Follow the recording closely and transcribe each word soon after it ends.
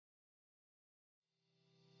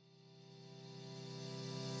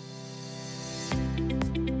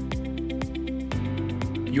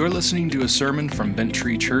You're listening to a sermon from Bent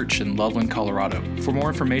Tree Church in Loveland, Colorado. For more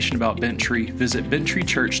information about Bent Tree, visit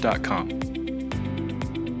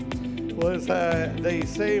benttreechurch.com. Well, as they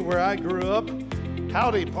say where I grew up,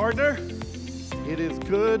 howdy, partner. It is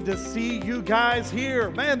good to see you guys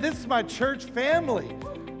here. Man, this is my church family.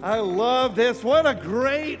 I love this. What a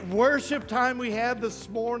great worship time we had this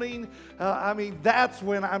morning. That's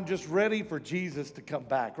when I'm just ready for Jesus to come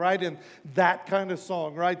back, right? And that kind of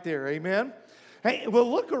song right there, amen? Hey, well,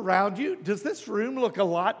 look around you. Does this room look a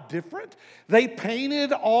lot different? They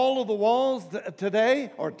painted all of the walls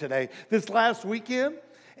this last weekend.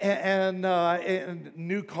 And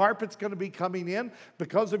new carpet's going to be coming in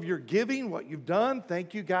because of your giving, what you've done.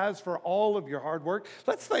 Thank you guys for all of your hard work.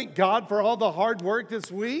 Let's thank God for all the hard work this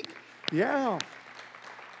week. Yeah.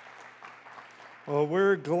 Well,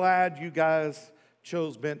 we're glad you guys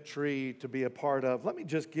chose Bent Tree to be a part of. Let me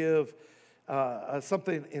just give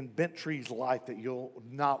something in Bent Tree's life that you'll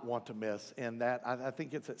not want to miss. And that, I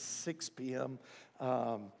think it's at 6 p.m.,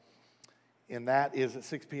 and that is at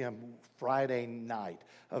 6 p.m. Friday night.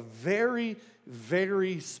 A very,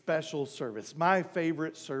 very special service. My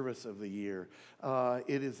favorite service of the year.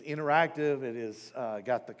 It is interactive. It is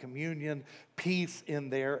got the communion piece in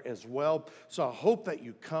there as well. So I hope that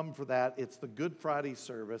you come for that. It's the Good Friday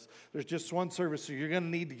service. There's just one service, so you're going to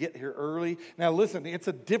need to get here early. Now listen, it's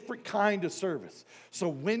a different kind of service. So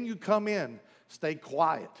when you come in, stay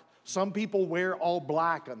quiet. Some people wear all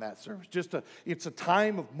black on that service. It's a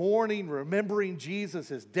time of mourning, remembering Jesus,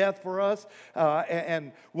 his death for us.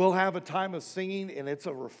 And we'll have a time of singing, and it's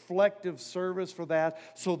a reflective service for that.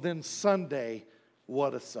 So then Sunday,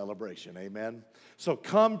 what a celebration, amen? So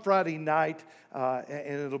come Friday night,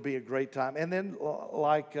 and it'll be a great time. And then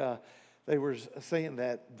like they were saying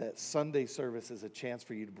that Sunday service is a chance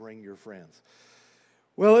for you to bring your friends.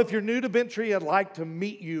 Well, if you're new to Bent Tree, I'd like to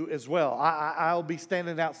meet you as well. I'll be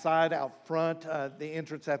standing outside, out front, the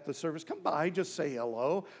entrance after the service. Come by, just say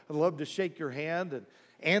hello. I'd love to shake your hand and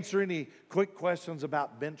answer any quick questions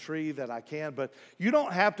about Bent Tree that I can. But you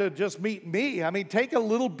don't have to just meet me. Take a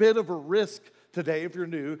little bit of a risk today if you're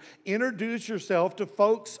new. Introduce yourself to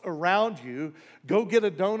folks around you. Go get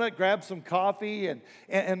a donut, grab some coffee,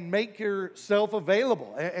 and make yourself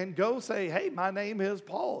available. And go say, hey, my name is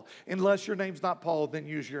Paul. Unless your name's not Paul, then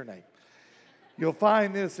use your name. You'll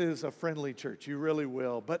find this is a friendly church. You really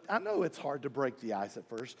will. But I know it's hard to break the ice at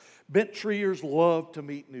first. Bent Treers love to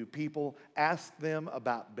meet new people. Ask them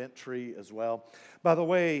about Bent Tree as well. By the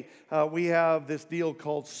way, we have this deal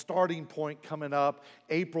called Starting Point coming up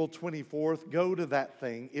April 24th. Go to that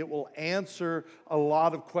thing. It will answer a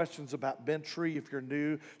lot of questions about Bent Tree if you're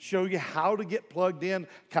new. Show you how to get plugged in,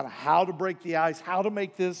 kind of how to break the ice, how to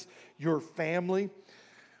make this your family.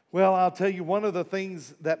 Well, I'll tell you, one of the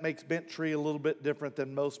things that makes Bent Tree a little bit different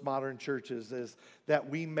than most modern churches is that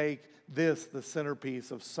we make this the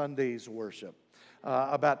centerpiece of Sunday's worship,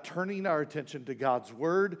 about turning our attention to God's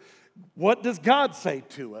Word. What does God say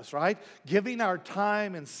to us, right? Giving our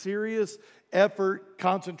time and serious effort,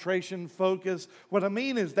 concentration, focus. What I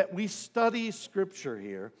mean is that we study Scripture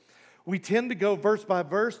here. We tend to go verse by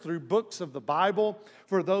verse through books of the Bible.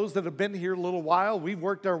 For those that have been here a little while, we've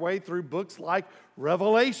worked our way through books like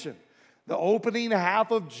Revelation, the opening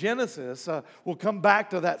half of Genesis. We'll come back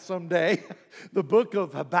to that someday. The book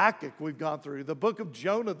of Habakkuk we've gone through. The book of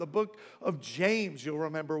Jonah, the book of James, you'll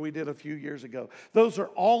remember we did a few years ago. Those are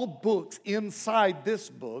all books inside this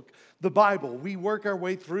book, the Bible. We work our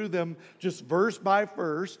way through them just verse by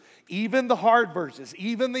verse, even the hard verses,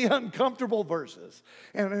 even the uncomfortable verses.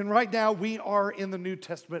 And right now we are in the New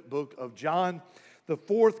Testament book of John, the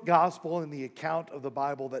fourth gospel in the account of the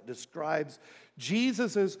Bible that describes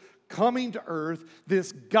Jesus' coming to earth,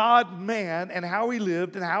 this God-man, and how he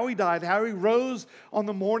lived and how he died, how he rose on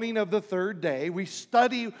the morning of the third day. We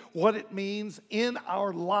study what it means in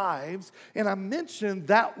our lives. And I mentioned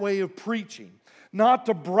that way of preaching, not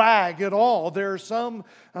to brag at all. There are some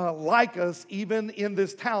like us, even in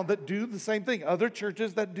this town, that do the same thing. Other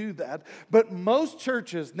churches that do that. But most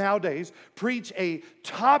churches nowadays preach a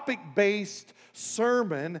topic-based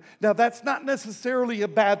sermon. Now, that's not necessarily a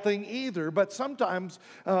bad thing either, but sometimes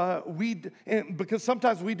because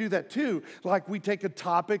sometimes we do that too. Like we take a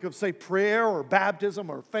topic of, say, prayer or baptism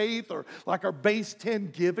or faith, or like our base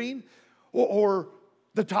 10 giving, or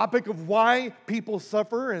the topic of why people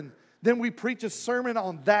suffer, and then we preach a sermon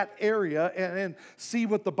on that area and see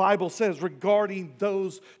what the Bible says regarding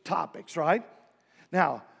those topics, right?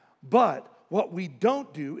 Now, but what we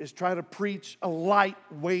don't do is try to preach a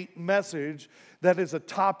lightweight message that is a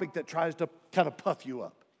topic that tries to kind of puff you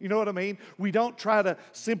up. You know what I mean? We don't try to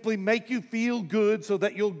simply make you feel good so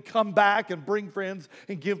that you'll come back and bring friends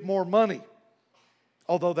and give more money.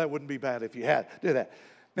 Although that wouldn't be bad if you had. Do that.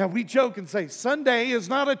 Now, we joke and say, Sunday is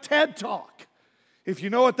not a TED Talk. If you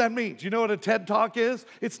know what that means. You know what a TED Talk is?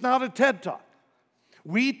 It's not a TED Talk.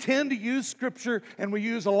 We tend to use Scripture, and we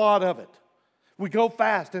use a lot of it. We go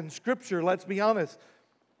fast, and Scripture, let's be honest,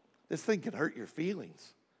 this thing can hurt your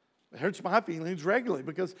feelings. It hurts my feelings regularly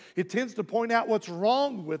because it tends to point out what's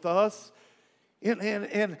wrong with us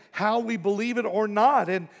and how we believe it or not.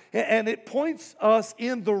 And it points us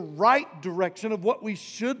in the right direction of what we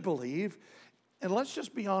should believe. And let's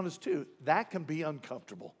just be honest too, that can be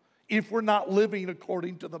uncomfortable if we're not living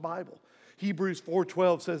according to the Bible. Hebrews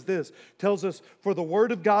 4:12 says this, tells us, for the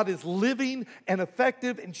word of God is living and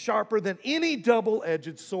effective and sharper than any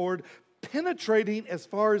double-edged sword, penetrating as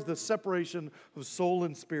far as the separation of soul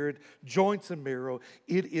and spirit, joints and marrow.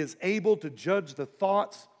 It is able to judge the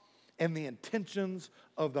thoughts and the intentions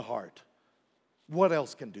of the heart. What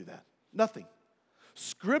else can do that? Nothing.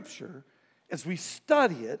 Scripture, as we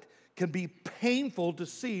study it, can be painful to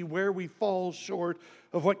see where we fall short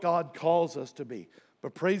of what God calls us to be.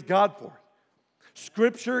 But praise God for it.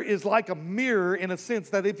 Scripture is like a mirror in a sense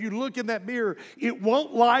that if you look in that mirror, it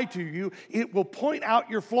won't lie to you. It will point out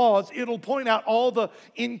your flaws. It'll point out all the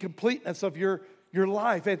incompleteness of your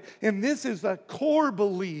life. And this is a core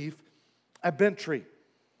belief at Bent Tree.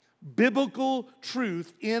 Biblical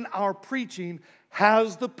truth in our preaching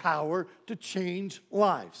has the power to change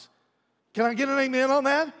lives. Can I get an amen on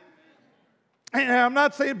that? And I'm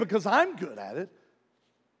not saying because I'm good at it.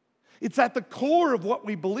 It's at the core of what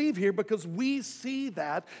we believe here because we see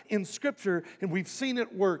that in Scripture and we've seen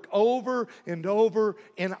it work over and over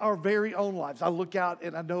in our very own lives. I look out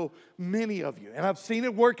and I know many of you, and I've seen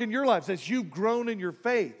it work in your lives as you've grown in your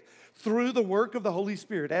faith through the work of the Holy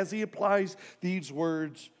Spirit as He applies these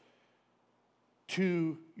words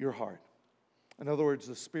to your heart. In other words,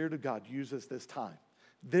 the Spirit of God uses this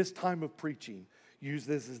time of preaching,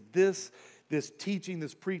 uses this teaching,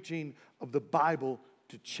 this preaching of the Bible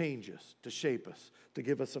to change us, to shape us, to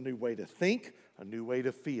give us a new way to think, a new way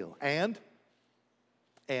to feel. And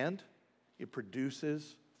it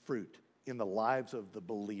produces fruit in the lives of the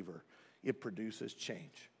believer. It produces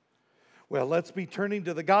change. Well, let's be turning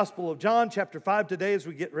to the Gospel of John, chapter 5 today as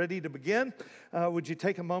we get ready to begin. Would you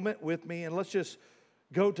take a moment with me and let's just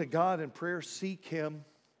go to God in prayer, seek Him.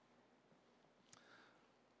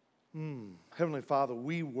 Heavenly Father,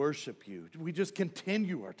 we worship You. We just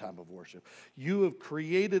continue our time of worship. You have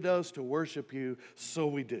created us to worship You, so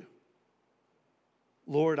we do.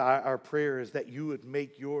 Lord, our prayer is that You would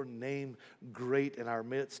make Your name great in our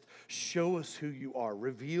midst. Show us who You are.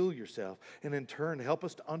 Reveal Yourself. And in turn, help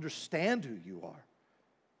us to understand who You are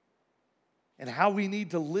and how we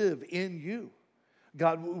need to live in You.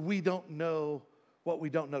 God, we don't know what we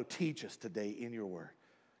don't know. Teach us today in Your word.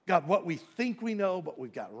 God, what we think we know, but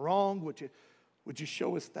we've got wrong, would you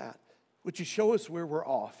show us that? Would You show us where we're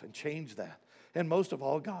off and change that? And most of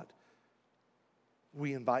all, God,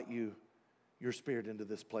 we invite You, Your Spirit, into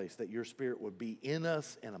this place, that Your Spirit would be in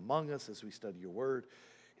us and among us as we study Your word.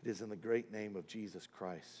 It is in the great name of Jesus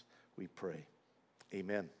Christ we pray.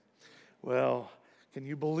 Amen. Well, can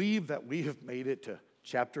you believe that we have made it to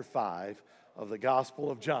chapter 5 of the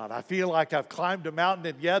Gospel of John? I feel like I've climbed a mountain,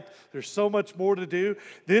 and yet there's so much more to do.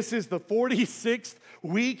 This is the 46th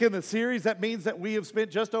week in the series. That means that we have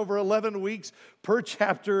spent just over 11 weeks per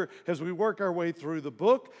chapter as we work our way through the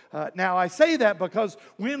book. Now, I say that because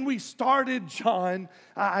when we started John,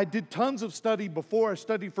 I did tons of study before. I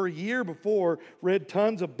studied for a year before, read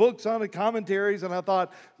tons of books on it, commentaries, and I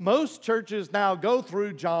thought most churches now go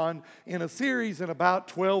through John in a series in about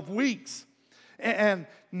 12 weeks. And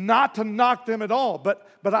not to knock them at all, but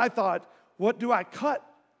I thought, what do I cut?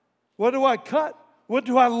 What do I cut? What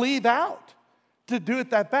do I leave out to do it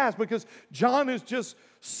that fast? Because John is just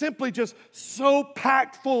simply just so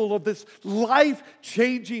packed full of this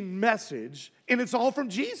life-changing message, and it's all from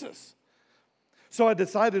Jesus. So I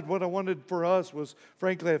decided what I wanted for us was,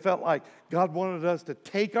 frankly, I felt like God wanted us to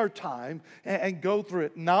take our time and go through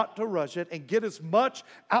it, not to rush it, and get as much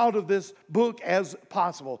out of this book as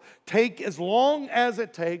possible. Take as long as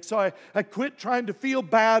it takes. So I quit trying to feel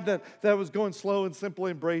bad that I was going slow and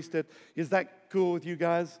simply embraced it. Is that cool with you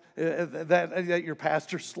guys? That your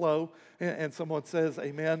pastor's slow and someone says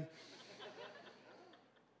amen?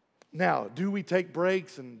 Now, do we take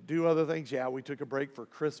breaks and do other things? Yeah, we took a break for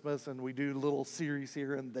Christmas, and we do little series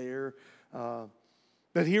here and there.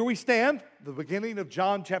 But here we stand, the beginning of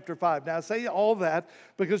John chapter 5. Now I say all that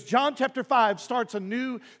because John chapter 5 starts a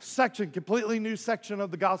new section, completely new section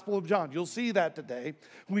of the Gospel of John. You'll see that today.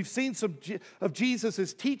 We've seen some of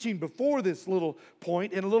Jesus' teaching before this little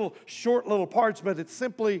point in short little parts, but it's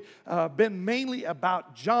simply been mainly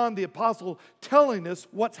about John the Apostle telling us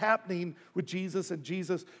what's happening with Jesus and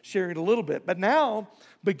Jesus sharing a little bit. But now,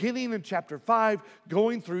 beginning in chapter 5,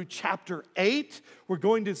 going through chapter 8, we're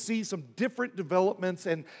going to see some different developments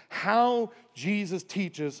and how Jesus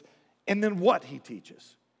teaches and then what he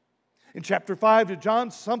teaches. In chapter 5 of John,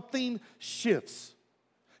 something shifts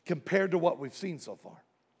compared to what we've seen so far.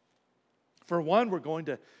 For one, we're going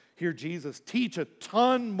to hear Jesus teach a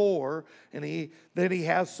ton more than he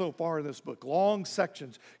has so far in this book. Long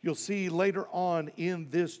sections you'll see later on in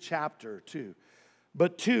this chapter too.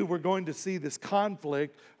 But two, we're going to see this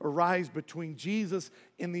conflict arise between Jesus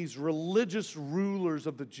and these religious rulers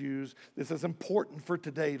of the Jews. This is important for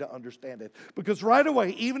today to understand it. Because right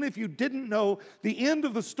away, even if you didn't know the end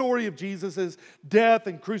of the story of Jesus' death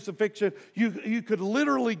and crucifixion, you could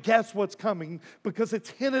literally guess what's coming because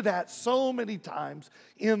it's hinted at so many times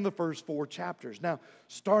in the first 4 chapters. Now,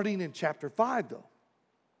 starting in chapter 5, though,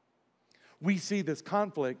 we see this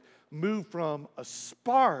conflict move from a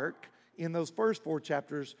spark in those first 4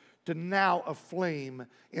 chapters to now a flame,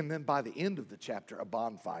 and then by the end of the chapter, a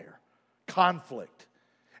bonfire. Conflict.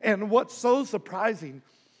 And what's so surprising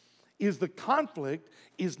is the conflict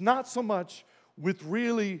is not so much with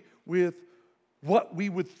what we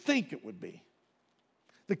would think it would be.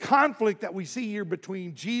 The conflict that we see here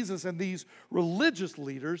between Jesus and these religious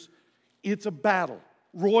leaders, it's a battle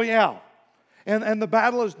royale. And the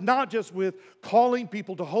battle is not just with calling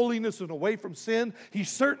people to holiness and away from sin. He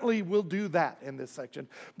certainly will do that in this section.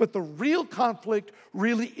 But the real conflict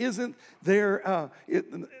really isn't there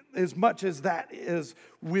as much as that is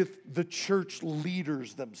with the church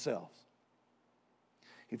leaders themselves.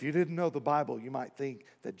 If you didn't know the Bible, you might think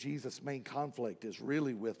that Jesus' main conflict is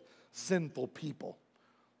really with sinful people.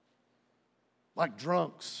 Like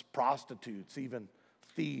drunks, prostitutes, even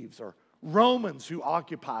thieves, or Romans who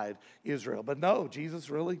occupied Israel. But no,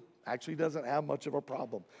 Jesus really actually doesn't have much of a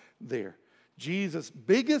problem there. Jesus'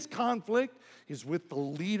 biggest conflict is with the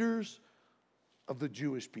leaders of the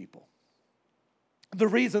Jewish people. The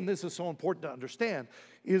reason this is so important to understand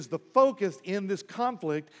is the focus in this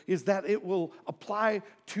conflict is that it will apply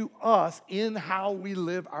to us in how we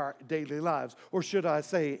live our daily lives. Or should I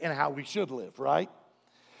say, in how we should live, right?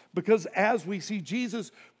 Because as we see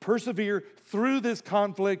Jesus persevere through this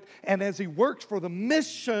conflict and as he works for the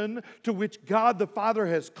mission to which God the Father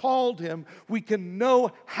has called him, we can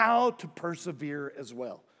know how to persevere as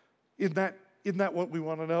well. Isn't that what we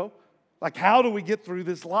want to know? Like, how do we get through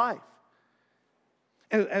this life?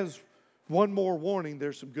 As one more warning,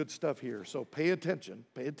 there's some good stuff here. So pay attention.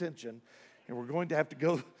 And we're going to have to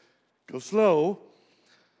go slow.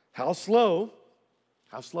 How slow?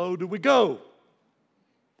 How slow do we go?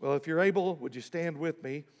 Well, if you're able, would you stand with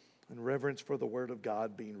me in reverence for the Word of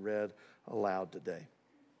God being read aloud today?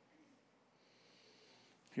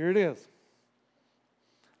 Here it is.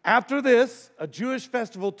 After this, a Jewish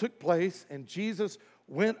festival took place, and Jesus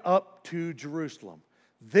went up to Jerusalem.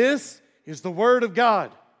 This is the Word of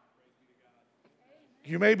God.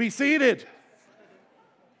 You may be seated.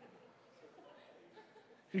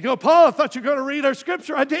 You go, Paul, I thought you were going to read our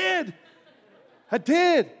scripture. I did.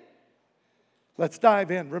 Let's dive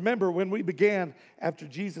in. Remember when we began after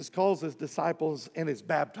Jesus calls his disciples and is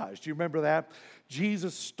baptized. Do you remember that?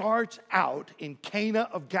 Jesus starts out in Cana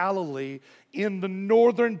of Galilee in the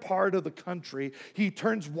northern part of the country. He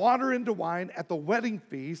turns water into wine at the wedding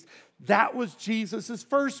feast. That was Jesus'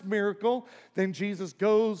 first miracle. Then Jesus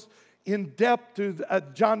goes in depth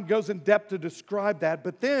John goes in depth to describe that.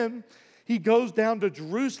 But then he goes down to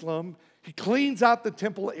Jerusalem. He cleans out the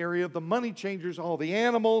temple area, the money changers, all the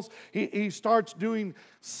animals. He starts doing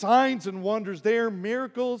signs and wonders there,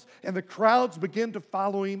 miracles, and the crowds begin to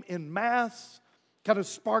follow him in mass. Kind of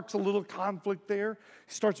sparks a little conflict there.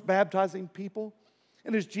 He starts baptizing people.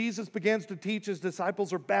 And as Jesus begins to teach, his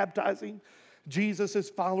disciples are baptizing.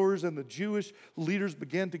 Jesus' followers and the Jewish leaders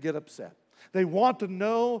begin to get upset. They want to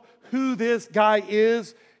know who this guy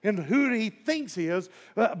is and who he thinks he is,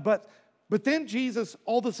 But then Jesus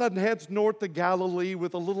all of a sudden heads north to Galilee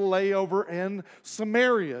with a little layover in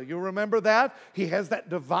Samaria. You remember that? He has that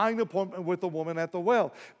divine appointment with the woman at the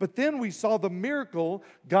well. But then we saw the miracle.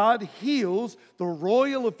 God heals the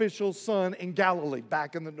royal official's son in Galilee,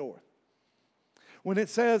 back in the north. When it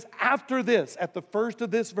says after this, at the first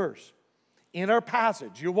of this verse, in our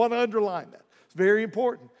passage, you want to underline that. It's very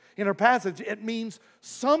important. In our passage, it means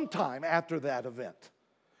sometime after that event.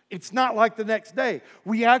 It's not like the next day.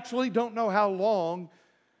 We actually don't know how long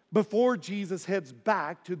before Jesus heads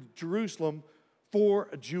back to Jerusalem for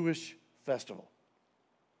a Jewish festival.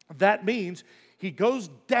 That means he goes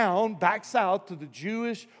down back south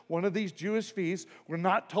to one of these Jewish feasts. We're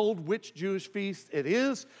not told which Jewish feast it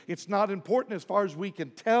is. It's not important as far as we can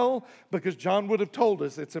tell, because John would have told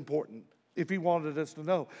us it's important if he wanted us to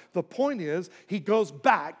know. The point is, he goes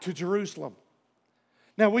back to Jerusalem.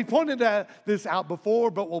 Now, we pointed this out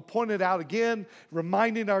before, but we'll point it out again,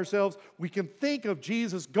 reminding ourselves we can think of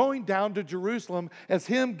Jesus going down to Jerusalem as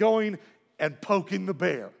him going and poking the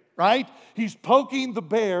bear, right? He's poking the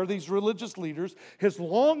bear, these religious leaders. As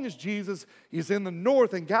long as Jesus is in the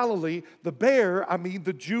north in Galilee,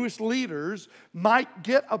 the Jewish leaders might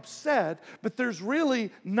get upset, but there's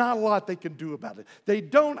really not a lot they can do about it. They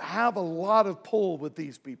don't have a lot of pull with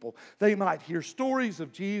these people. They might hear stories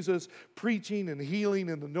of Jesus preaching and healing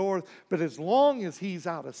in the north, but as long as he's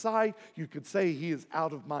out of sight, you could say he is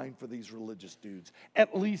out of mind for these religious dudes,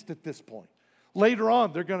 at least at this point. Later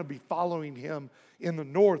on, they're going to be following him in the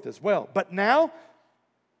north as well. But now,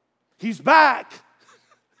 he's back.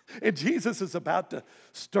 And Jesus is about to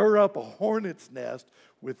stir up a hornet's nest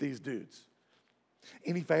with these dudes.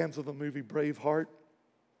 Any fans of the movie Braveheart?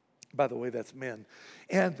 By the way, that's men.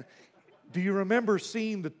 And do you remember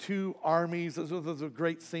seeing the two armies? This was a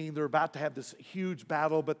great scene. They're about to have this huge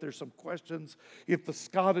battle, but there's some questions if the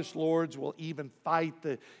Scottish lords will even fight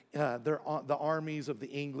the armies of the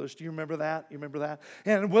English. Do you remember that?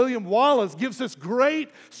 And William Wallace gives this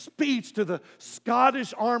great speech to the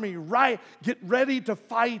Scottish army, right? Get ready to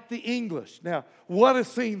fight the English. Now, what a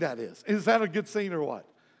scene that is. Is that a good scene or what?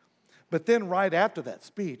 But then right after that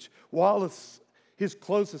speech, Wallace, his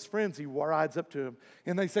closest friends, he rides up to him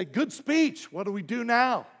and they say, "Good speech, what do we do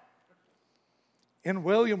now?" And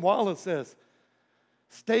William Wallace says,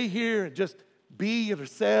 "Stay here and just be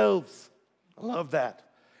yourselves." I love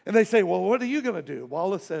that. And they say, "Well, what are you going to do?"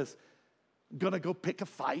 Wallace says, "I'm going to go pick a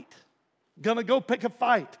fight.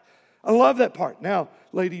 I love that part. Now,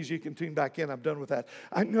 ladies, you can tune back in. I'm done with that.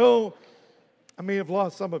 I know I may have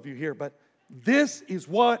lost some of you here, but this is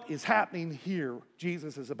what is happening here.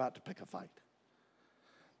 Jesus is about to pick a fight.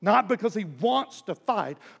 Not because he wants to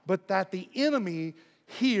fight, but that the enemy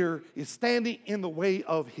here is standing in the way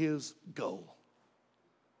of his goal,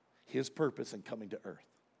 his purpose in coming to earth.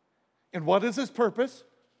 And what is his purpose?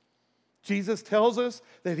 Jesus tells us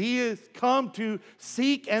that he has come to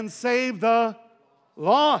seek and save the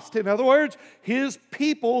lost. In other words, his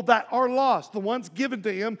people that are lost, the ones given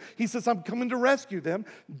to him, he says, "I'm coming to rescue them."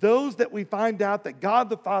 Those that we find out that God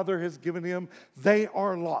the Father has given him, they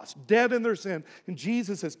are lost, dead in their sin. And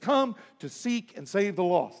Jesus has come to seek and save the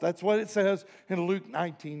lost. That's what it says in Luke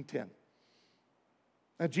 19:10.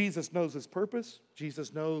 Now, Jesus knows his purpose.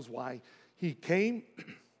 Jesus knows why he came.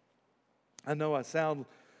 I know I sound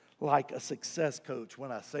like a success coach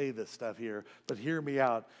when I say this stuff here, but hear me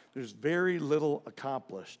out. There's very little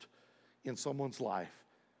accomplished in someone's life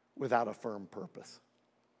without a firm purpose.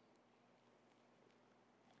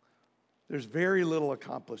 There's very little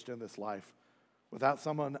accomplished in this life without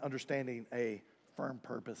someone understanding a firm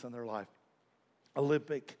purpose in their life.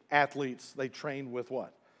 Olympic athletes, they train with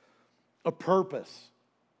what? A purpose.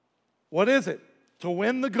 What is it? To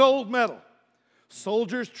win the gold medal.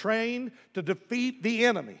 Soldiers train to defeat the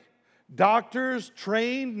enemy. Doctors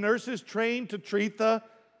trained, nurses trained to treat the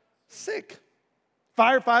sick.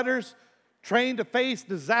 Firefighters trained to face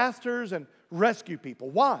disasters and rescue people.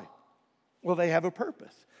 Why? Well, they have a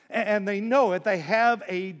purpose. And they know it. They have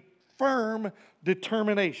a firm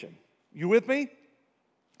determination. You with me?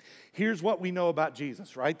 Here's what we know about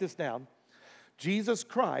Jesus. Write this down. Jesus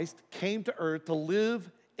Christ came to earth to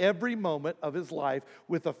live every moment of his life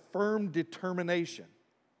with a firm determination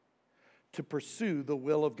to pursue the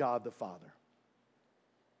will of God the Father.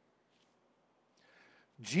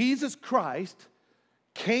 Jesus Christ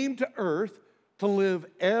came to earth to live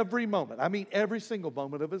every moment, every single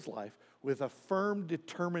moment of his life, with a firm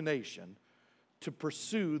determination to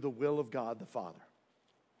pursue the will of God the Father.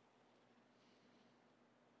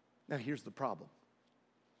 Now, here's the problem.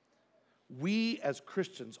 We as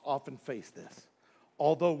Christians often face this.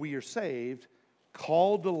 Although we are saved,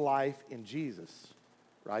 called to life in Jesus,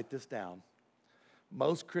 write this down,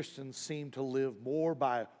 most Christians seem to live more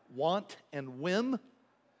by want and whim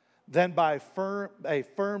than by a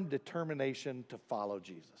firm determination to follow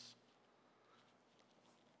Jesus.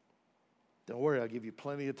 Don't worry, I'll give you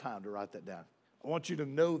plenty of time to write that down. I want you to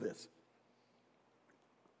know this.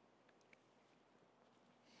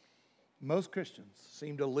 Most Christians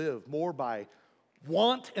seem to live more by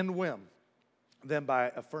want and whim than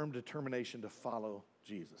by a firm determination to follow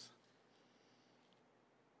Jesus.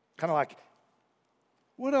 Kind of like,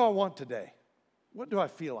 what do I want today? What do I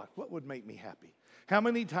feel like? What would make me happy? How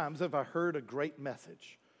many times have I heard a great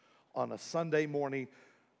message on a Sunday morning,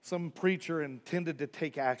 some preacher intended to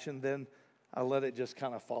take action, then I let it just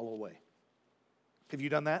kind of fall away? Have you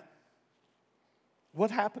done that?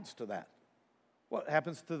 What happens to that? What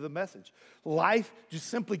happens to the message? Life just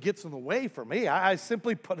simply gets in the way for me. I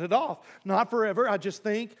simply put it off. Not forever. I just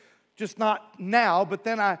think, just not now, but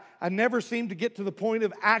then I never seem to get to the point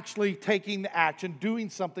of actually taking the action, doing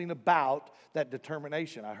something about that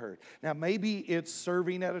determination I heard. Now, maybe it's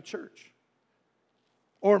serving at a church.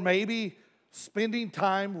 Or maybe spending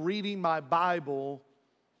time reading my Bible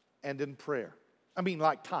and in prayer. I mean,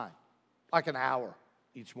 like time, like an hour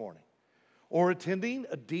each morning. Or attending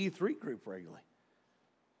a D3 group regularly.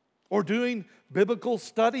 Or doing biblical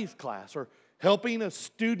studies class, or helping a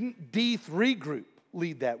student D3 group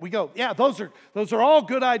lead that. We go, yeah, those are all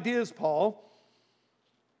good ideas, Paul,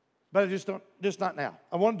 but just not now.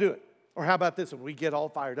 I want to do it. Or how about this? When we get all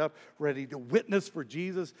fired up, ready to witness for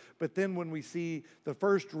Jesus, but then when we see the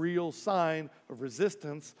first real sign of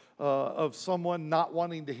resistance of someone not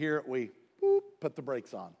wanting to hear it, we put the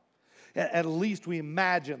brakes on. At least we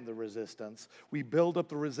imagine the resistance. We build up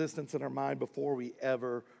the resistance in our mind before we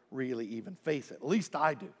ever really even face it. At least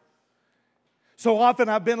I do. So often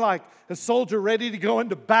I've been like a soldier ready to go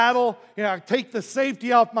into battle. I take the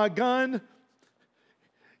safety off my gun,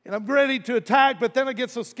 and I'm ready to attack, but then I get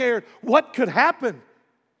so scared. What could happen?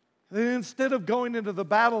 And then instead of going into the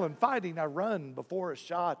battle and fighting, I run before a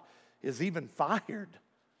shot is even fired.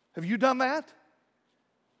 Have you done that?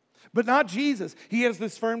 But not Jesus. He has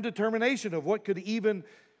this firm determination of we could even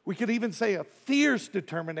say a fierce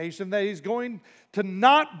determination that he's going to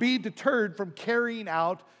not be deterred from carrying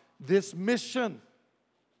out this mission.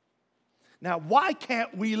 Now, why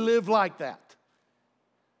can't we live like that?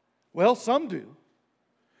 Well, some do.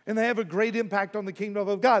 And they have a great impact on the kingdom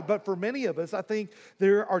of God. But for many of us, I think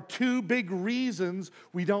there are two big reasons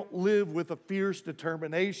we don't live with a fierce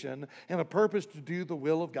determination and a purpose to do the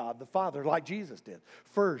will of God the Father, like Jesus did.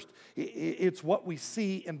 First, it's what we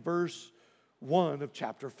see in verse 1 of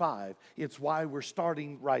chapter 5. It's why we're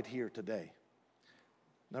starting right here today.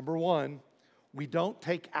 Number one, we don't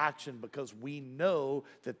take action because we know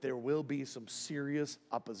that there will be some serious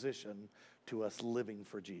opposition to us living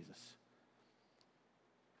for Jesus.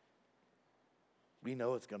 We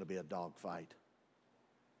know it's going to be a dogfight.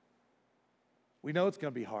 We know it's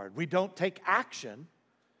going to be hard. We don't take action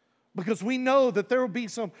because we know that there will be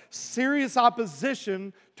some serious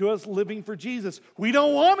opposition to us living for Jesus. We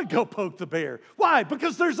don't want to go poke the bear. Why?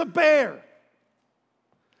 Because there's a bear.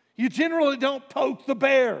 You generally don't poke the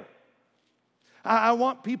bear. I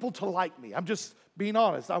want people to like me. I'm just being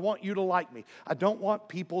honest. I want you to like me. I don't want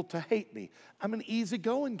people to hate me. I'm an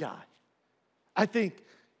easygoing guy. I think,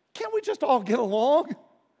 can't we just all get along?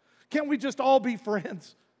 Can't we just all be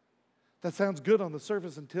friends? That sounds good on the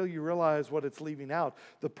surface until you realize what it's leaving out,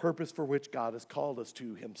 the purpose for which God has called us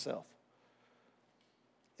to himself.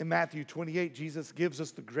 In Matthew 28, Jesus gives us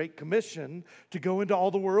the Great Commission to go into all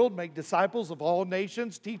the world, make disciples of all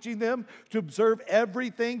nations, teaching them to observe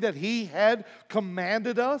everything that he had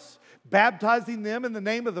commanded us, baptizing them in the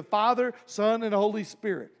name of the Father, Son, and Holy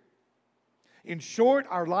Spirit. In short,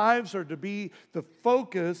 our lives are to be the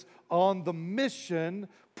focus on the mission,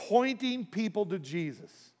 pointing people to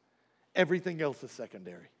Jesus. Everything else is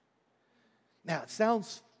secondary. Now, it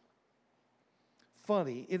sounds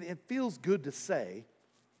funny. It feels good to say,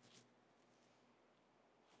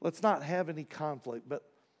 let's not have any conflict, but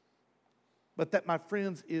that, my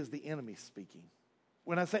friends, is the enemy speaking.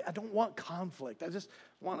 When I say I don't want conflict, I just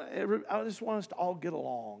want us to all get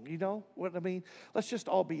along. You know what I mean? Let's just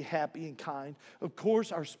all be happy and kind. Of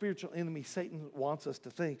course, our spiritual enemy, Satan, wants us to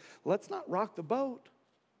think, let's not rock the boat.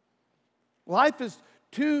 Life is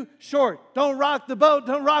too short. Don't rock the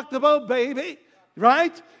boat, baby.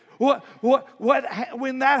 Right?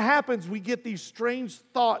 When that happens, we get these strange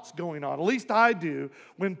thoughts going on. At least I do.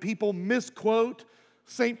 When people misquote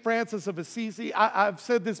St. Francis of Assisi. I've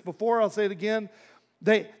said this before. I'll say it again.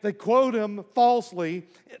 They quote him falsely,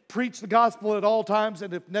 preach the gospel at all times,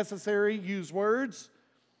 and if necessary, use words.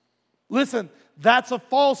 Listen, that's a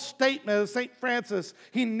false statement of St. Francis.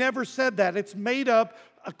 He never said that. It's made up,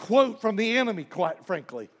 a quote from the enemy, quite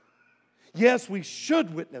frankly. Yes, we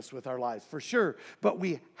should witness with our lives, for sure, but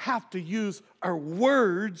we have to use our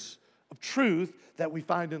words of truth that we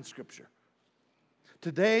find in Scripture.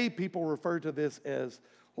 Today, people refer to this as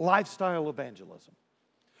lifestyle evangelism.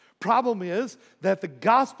 Problem is that the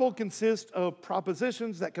gospel consists of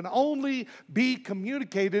propositions that can only be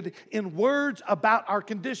communicated in words about our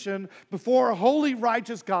condition before a holy,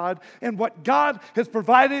 righteous God and what God has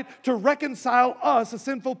provided to reconcile us, a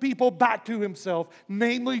sinful people, back to himself,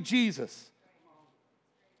 namely Jesus.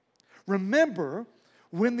 Remember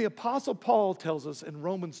when the Apostle Paul tells us in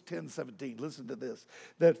Romans 10:17, listen to this,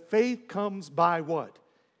 that faith comes by what?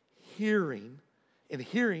 Hearing. And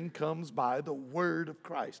hearing comes by the word of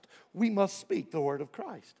Christ. We must speak the word of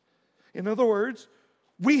Christ. In other words,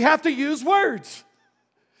 we have to use words.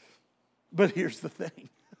 But here's the thing.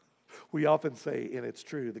 We often say, and it's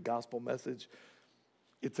true, the gospel message,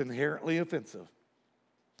 it's inherently offensive.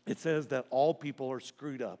 It says that all people are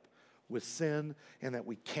screwed up with sin and that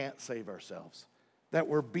we can't save ourselves. That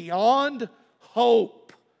we're beyond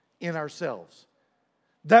hope in ourselves.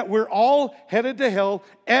 That we're all headed to hell,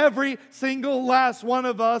 every single last one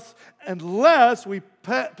of us, unless we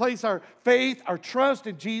place our faith, our trust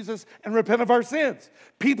in Jesus and repent of our sins.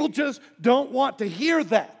 People just don't want to hear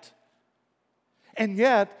that. And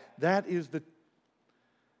yet, that is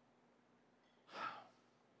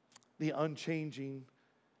the unchanging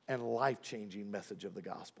and life-changing message of the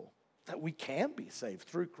gospel. That we can be saved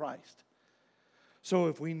through Christ. So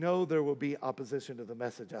if we know there will be opposition to the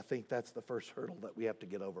message, I think that's the first hurdle that we have to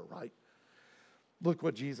get over, right? Look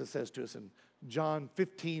what Jesus says to us in John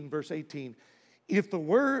 15, verse 18. If the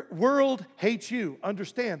world hates you,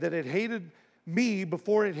 understand that it hated me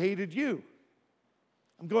before it hated you.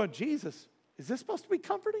 I'm going, Jesus, is this supposed to be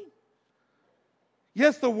comforting?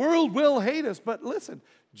 Yes, the world will hate us, but listen,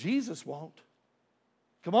 Jesus won't.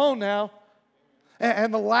 Come on now.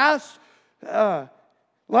 And the last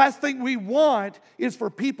thing we want is for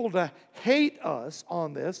people to hate us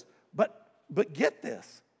on this, but get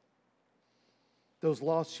this. Those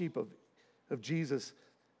lost sheep of Jesus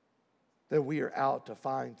that we are out to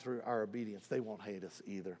find through our obedience, they won't hate us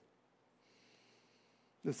either.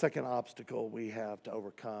 The second obstacle we have to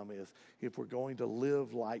overcome is if we're going to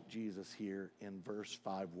live like Jesus here in verse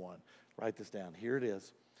 5:1. Write this down. Here it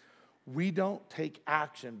is. We don't take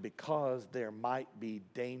action because there might be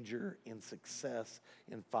danger in success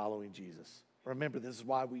in following Jesus. Remember, this is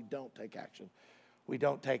why we don't take action. We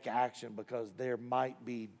don't take action because there might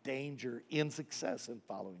be danger in success in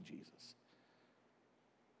following Jesus.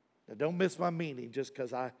 Now, don't miss my meaning just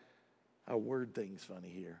because I word things funny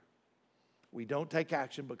here. We don't take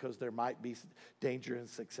action because there might be danger in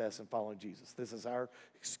success in following Jesus. This is our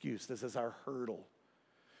excuse. This is our hurdle.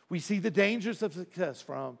 We see the dangers of success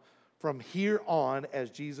from here on as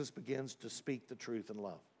Jesus begins to speak the truth in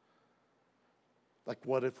love. Like,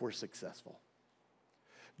 what if we're successful?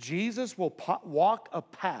 Jesus will walk a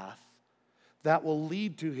path that will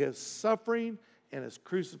lead to his suffering and his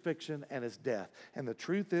crucifixion and his death. And the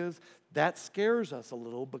truth is, that scares us a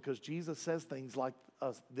little because Jesus says things like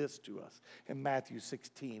this to us in Matthew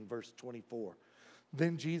 16, verse 24.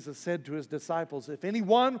 Then Jesus said to his disciples, if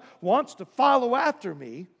anyone wants to follow after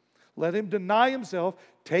me, let him deny himself,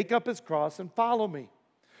 take up his cross, and follow me.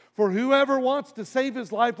 For whoever wants to save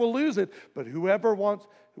his life will lose it, but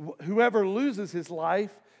whoever loses his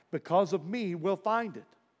life because of me will find it.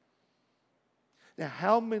 Now,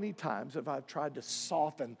 how many times have I tried to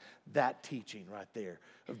soften that teaching right there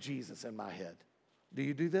of Jesus in my head? Do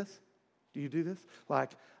you do this? Do you do this?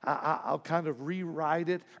 Like, I'll kind of rewrite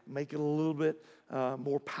it, make it a little bit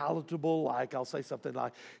more palatable. Like, I'll say something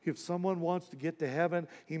like, if someone wants to get to heaven,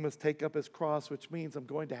 he must take up his cross, which means I'm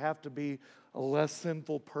going to have to be a less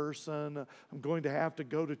sinful person. I'm going to have to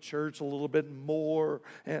go to church a little bit more,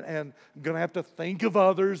 and I'm going to have to think of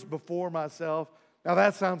others before myself. Now,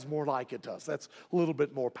 that sounds more like it does. That's a little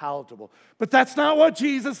bit more palatable. But that's not what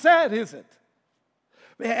Jesus said, is it?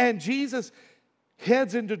 And Jesus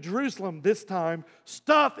heads into Jerusalem this time.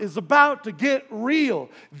 Stuff is about to get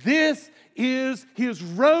real. This is his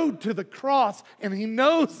road to the cross, and he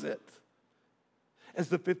knows it. As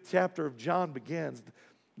the 5th chapter of John begins,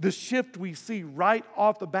 the shift we see right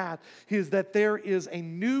off the bat is that there is a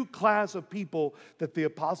new class of people that the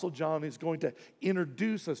Apostle John is going to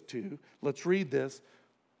introduce us to. Let's read this.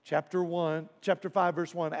 Chapter 5,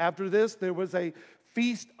 verse 1. After this, there was a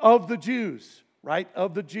feast of the Jews, right?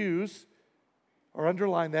 Of the Jews. Or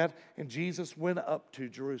underline that, and Jesus went up to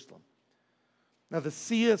Jerusalem. Now, the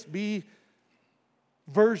CSB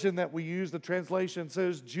version that we use, the translation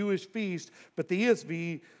says Jewish feast, but the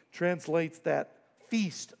ESV translates that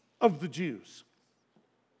feast of the Jews.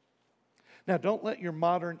 Now, don't let your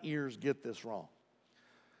modern ears get this wrong.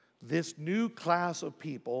 This new class of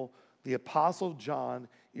people the Apostle John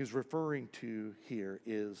is referring to here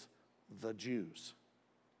is the Jews.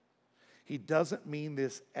 he doesn't mean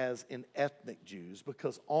this as in ethnic Jews,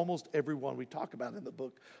 because almost everyone we talk about in the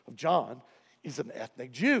book of John is an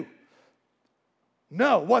ethnic Jew.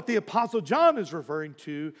 No, what the Apostle John is referring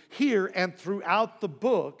to here and throughout the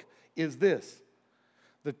book is this.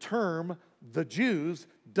 The term the Jews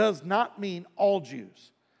does not mean all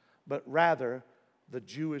Jews, but rather the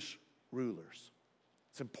Jewish rulers.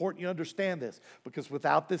 It's important you understand this, because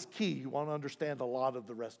without this key, you won't understand a lot of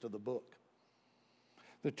the rest of the book.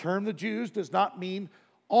 The term the Jews does not mean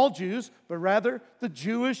all Jews, but rather the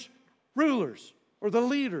Jewish rulers or the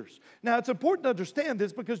leaders. Now, it's important to understand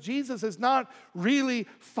this because Jesus is not really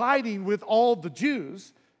fighting with all the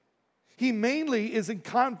Jews. He mainly is in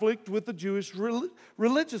conflict with the Jewish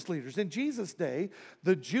religious leaders. In Jesus' day,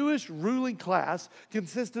 the Jewish ruling class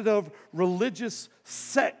consisted of religious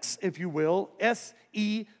sects, if you will,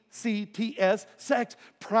 S-E-C-T-S, sects,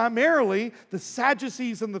 primarily the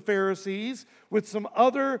Sadducees and the Pharisees, with some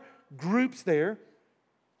other groups there.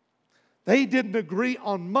 They didn't agree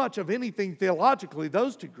on much of anything theologically,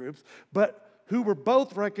 those two groups, but who were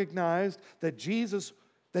both recognized that Jesus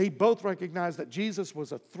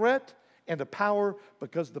was a threat and a power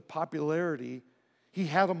because of the popularity he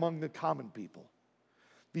had among the common people.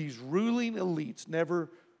 These ruling elites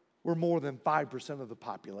never were more than 5% of the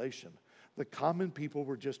population. The common people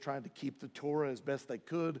were just trying to keep the Torah as best they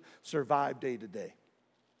could, survive day to day.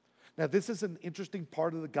 Now, this is an interesting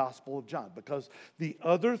part of the Gospel of John, because the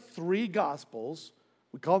other three Gospels,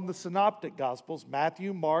 we call them the Synoptic Gospels,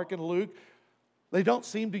 Matthew, Mark, and Luke, they don't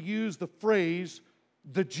seem to use the phrase,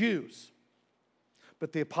 the Jews.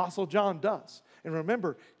 But the Apostle John does. And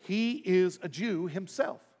remember, he is a Jew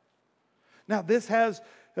himself. Now, this has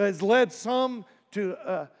led some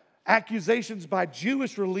to accusations by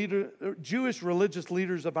Jewish religious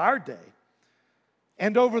leaders of our day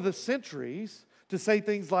and over the centuries to say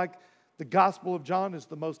things like the Gospel of John is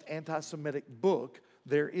the most anti-Semitic book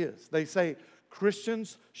there is. They say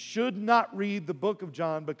Christians should not read the book of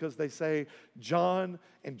John because they say John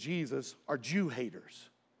and Jesus are Jew haters.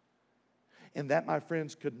 And that, my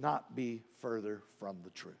friends, could not be further from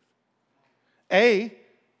the truth. A,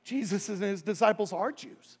 Jesus and his disciples are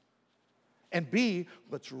Jews. And B,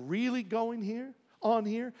 what's really going on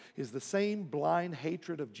here is the same blind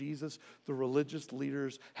hatred of Jesus the religious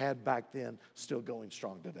leaders had back then still going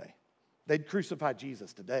strong today. They'd crucify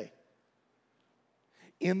Jesus today.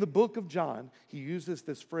 In the book of John, he uses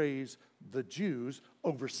this phrase, the Jews,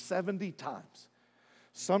 over 70 times.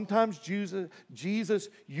 Sometimes Jesus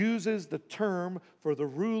uses the term for the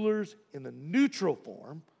rulers in the neutral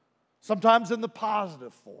form, sometimes in the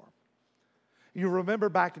positive form. You remember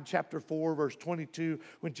back in chapter 4, verse 22,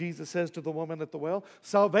 when Jesus says to the woman at the well,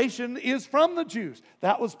 salvation is from the Jews.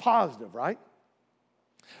 That was positive, right?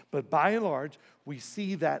 But by and large, we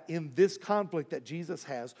see that in this conflict that Jesus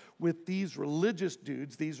has with these religious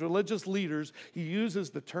dudes, these religious leaders, he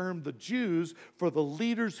uses the term the Jews for the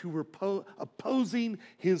leaders who were opposing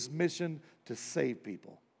his mission to save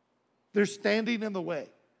people. They're standing in the way.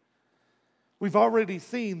 We've already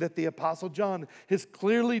seen that the Apostle John has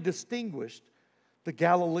clearly distinguished the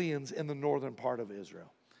Galileans in the northern part of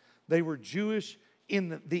Israel. They were Jewish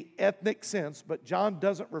in the ethnic sense, but John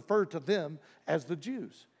doesn't refer to them as the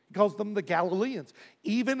Jews. He calls them the Galileans.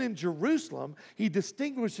 Even in Jerusalem, he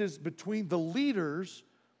distinguishes between the leaders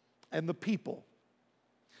and the people.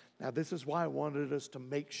 Now, this is why I wanted us to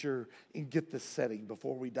make sure and get this setting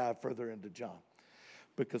before we dive further into John.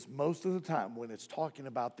 Because most of the time when it's talking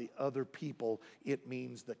about the other people, it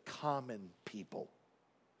means the common people.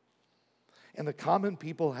 And the common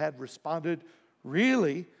people had responded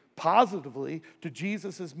really positively to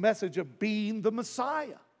Jesus' message of being the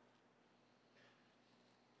Messiah.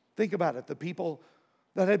 Think about it. The people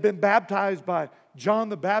that had been baptized by John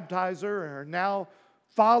the Baptizer and are now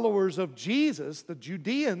followers of Jesus, the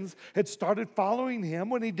Judeans, had started following him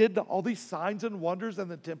when he did all these signs and wonders in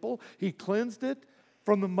the temple. He cleansed it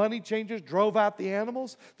from the money changers, drove out the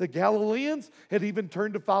animals. The Galileans had even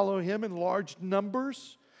turned to follow him in large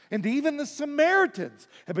numbers. And even the Samaritans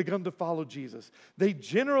had begun to follow Jesus. They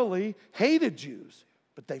generally hated Jews,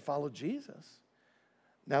 but they followed Jesus.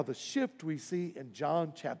 Now, the shift we see in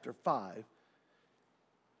John chapter 5,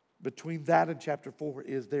 between that and chapter 4,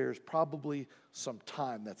 is there's probably some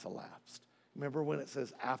time that's elapsed. Remember when it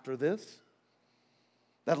says after this?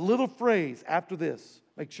 That little phrase, after this,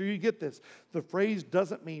 make sure you get this. The phrase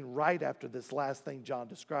doesn't mean right after this last thing John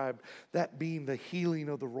described, that being the healing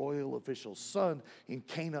of the royal official's son in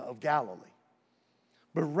Cana of Galilee.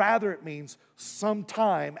 But rather it means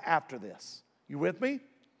sometime after this. You with me?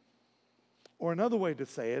 Or another way to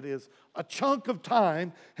say it is a chunk of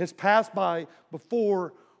time has passed by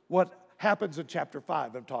before what happens in chapter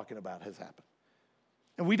 5 I'm talking about has happened.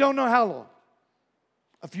 And we don't know how long.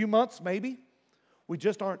 A few months, maybe. We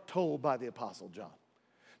just aren't told by the Apostle John.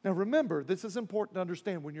 Now remember, this is important to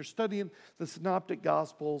understand when you're studying the Synoptic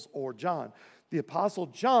Gospels or John. The Apostle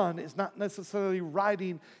John is not necessarily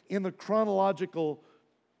writing in the chronological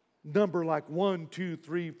number like 1, 2,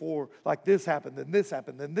 3, 4, like this happened, then this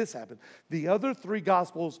happened, then this happened. The other three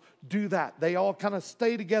Gospels do that. They all kind of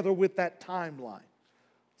stay together with that timeline.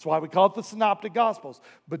 That's why we call it the Synoptic Gospels.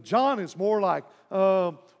 But John is more like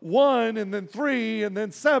 1 and then 3 and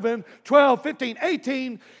then 7, 12, 15,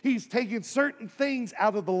 18. He's taking certain things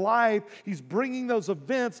out of the life. He's bringing those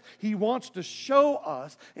events he wants to show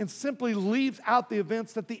us and simply leaves out the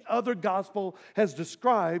events that the other gospel has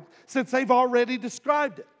described since they've already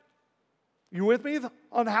described it. You with me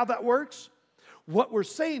on how that works? What we're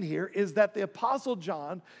saying here is that the Apostle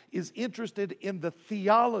John is interested in the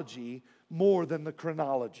theology more than the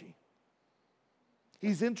chronology.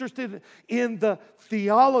 He's interested in the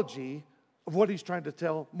theology of what he's trying to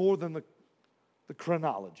tell more than the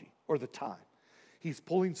chronology or the time. He's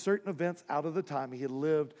pulling certain events out of the time he had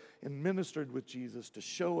lived and ministered with Jesus to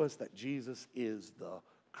show us that Jesus is the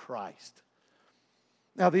Christ.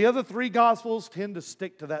 Now, the other three Gospels tend to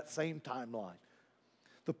stick to that same timeline.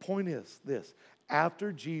 The point is this.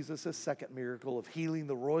 After Jesus' second miracle of healing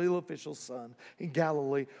the royal official's son in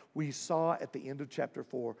Galilee, we saw at the end of chapter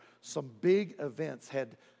 4 some big events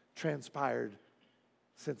had transpired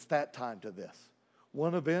since that time to this.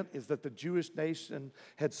 One event is that the Jewish nation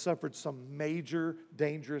had suffered some major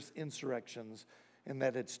dangerous insurrections and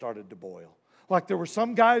that had started to boil. Like there were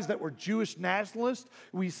some guys that were Jewish nationalists.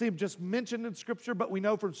 We see them just mentioned in Scripture, but we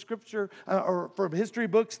know from Scripture or from history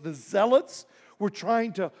books, the Zealots were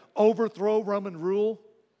trying to overthrow Roman rule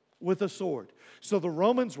with a sword. So the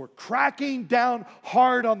Romans were cracking down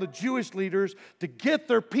hard on the Jewish leaders to get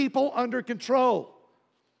their people under control.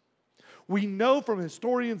 We know from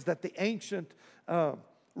historians that the ancient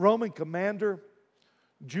Roman commander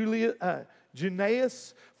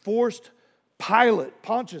Junius forced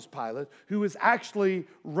Pontius Pilate, who was actually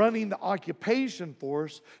running the occupation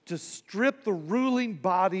force, to strip the ruling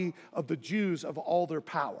body of the Jews of all their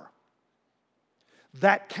power.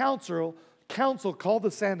 That council called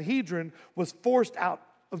the Sanhedrin was forced out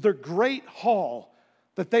of their great hall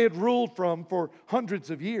that they had ruled from for hundreds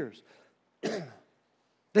of years.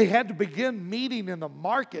 They had to begin meeting in the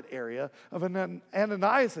market area of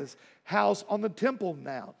Ananias' house on the Temple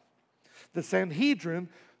Mount. The Sanhedrin,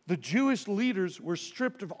 the Jewish leaders, were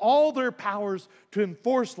stripped of all their powers to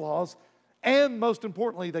enforce laws, and most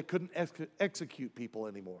importantly, they couldn't execute people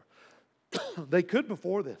anymore. They could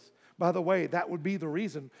before this. By the way, that would be the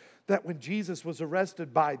reason that when Jesus was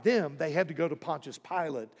arrested by them, they had to go to Pontius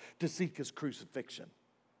Pilate to seek his crucifixion.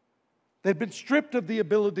 They'd been stripped of the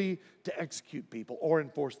ability to execute people or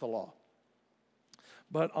enforce the law.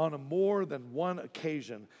 But on a more than one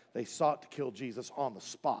occasion, they sought to kill Jesus on the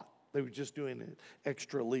spot. They were just doing it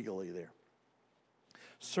extra legally there.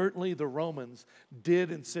 Certainly the Romans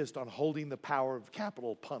did insist on holding the power of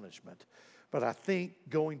capital punishment. But I think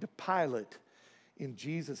going to Pilate in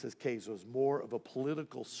Jesus' case was more of a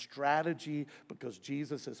political strategy because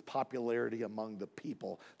Jesus' popularity among the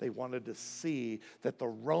people. They wanted to see that the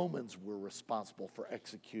Romans were responsible for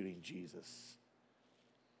executing Jesus.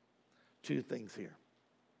 Two things here.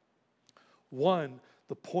 One,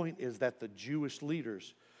 the point is that the Jewish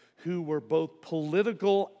leaders, who were both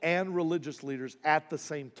political and religious leaders at the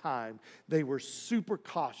same time, they were super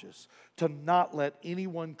cautious to not let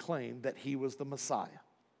anyone claim that he was the Messiah.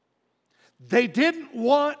 They didn't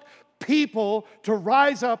want people to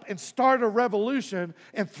rise up and start a revolution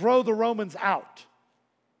and throw the Romans out.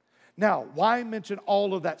 Now, why mention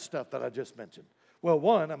all of that stuff that I just mentioned? Well,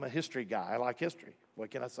 one, I'm a history guy. I like history. What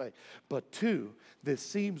can I say? But two, this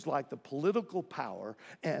seems like the political power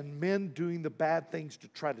and men doing the bad things to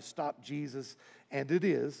try to stop Jesus, and it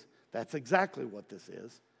is. That's exactly what this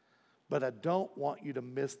is. But I don't want you to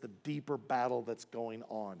miss the deeper battle that's going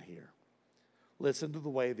on here. Listen to the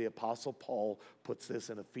way the Apostle Paul puts this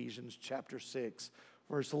in Ephesians chapter 6,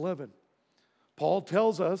 verse 11. Paul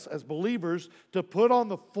tells us as believers to put on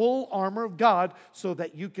the full armor of God so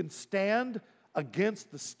that you can stand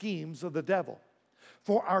against the schemes of the devil.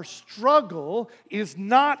 For our struggle is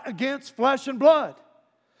not against flesh and blood,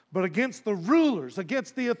 but against the rulers,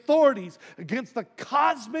 against the authorities, against the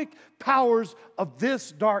cosmic powers of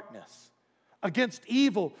this darkness, against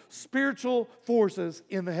evil spiritual forces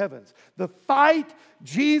in the heavens. The fight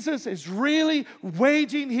Jesus is really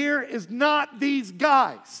waging here is not these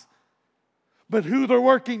guys, but who they're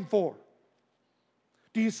working for.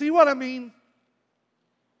 Do you see what I mean?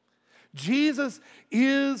 Jesus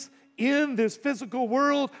is in this physical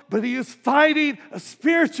world, but he is fighting a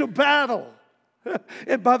spiritual battle.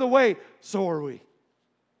 And by the way, so are we.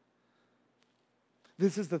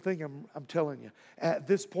 This is the thing I'm telling you. At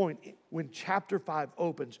this point, when chapter 5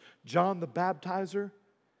 opens, John the Baptizer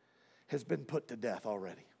has been put to death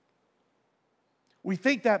already. We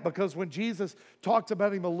think that because when Jesus talks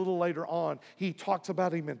about him a little later on, he talks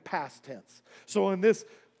about him in past tense. So in this,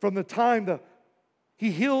 from the time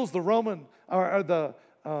he heals the Roman or the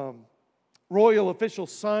royal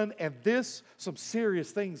official's son, and some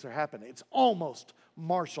serious things are happening. It's almost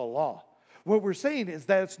martial law. What we're saying is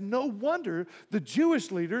that it's no wonder the Jewish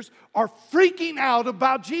leaders are freaking out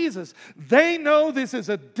about Jesus. They know this is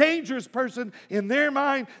a dangerous person in their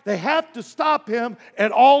mind. They have to stop him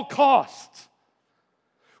at all costs.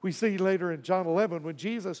 We see later in John 11 when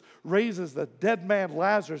Jesus raises the dead man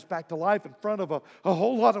Lazarus back to life in front of a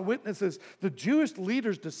whole lot of witnesses, the Jewish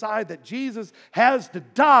leaders decide that Jesus has to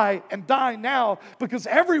die and die now because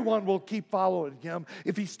everyone will keep following him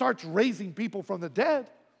if he starts raising people from the dead.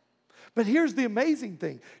 But here's the amazing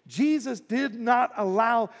thing. Jesus did not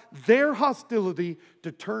allow their hostility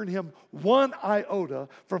to turn him one iota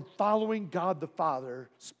from following God the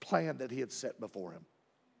Father's plan that he had set before him.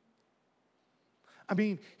 I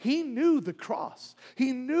mean, he knew the cross.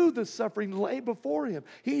 He knew the suffering lay before him.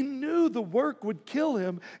 He knew the work would kill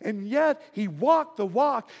him, and yet he walked the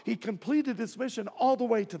walk. He completed his mission all the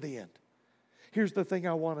way to the end. Here's the thing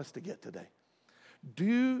I want us to get today.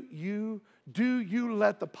 Do you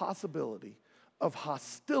let the possibility of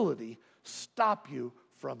hostility stop you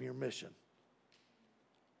from your mission?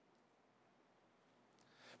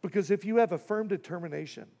 Because if you have a firm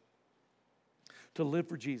determination to live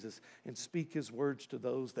for Jesus and speak his words to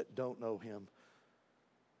those that don't know him,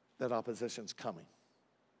 that opposition's coming.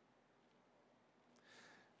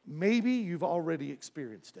 Maybe you've already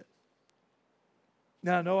experienced it.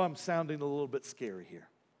 Now, I know I'm sounding a little bit scary here,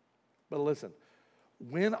 but listen.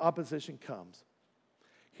 When opposition comes,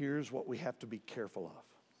 here's what we have to be careful of.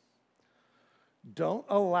 Don't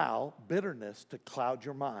allow bitterness to cloud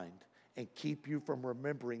your mind and keep you from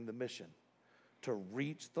remembering the mission to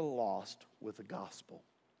reach the lost with the gospel.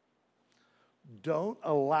 Don't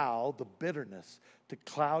allow the bitterness to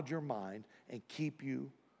cloud your mind and keep you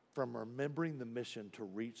from remembering the mission to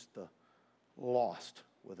reach the lost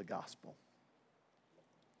with the gospel.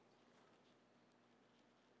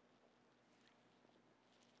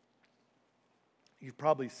 You've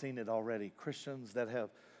probably seen it already. Christians that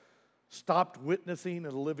have stopped witnessing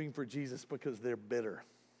and living for Jesus because they're bitter.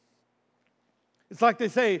 It's like they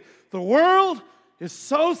say, the world is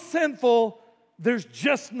so sinful, there's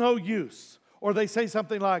just no use. Or they say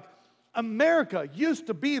something like, America used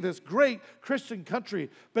to be this great Christian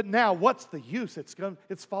country, but now what's the use?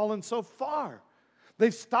 It's fallen so far.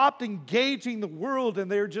 They've stopped engaging the world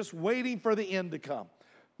and they're just waiting for the end to come.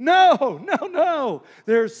 No.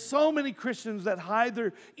 There's so many Christians that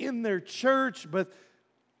hide in their church, but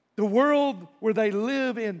the world where they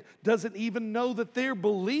live in doesn't even know that they're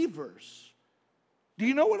believers. Do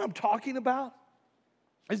you know what I'm talking about?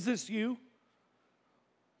 Is this you?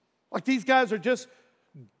 Like these guys are just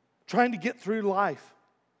trying to get through life.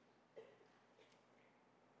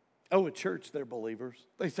 Oh, at church, they're believers.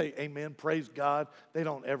 They say amen, praise God. They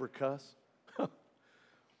don't ever cuss.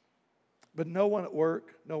 But no one at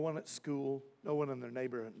work, no one at school, no one in their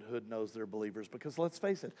neighborhood knows they're believers because let's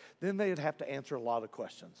face it, then they'd have to answer a lot of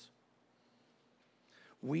questions.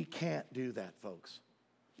 We can't do that, folks.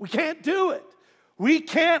 We can't do it. We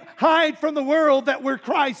can't hide from the world that we're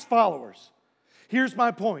Christ followers. Here's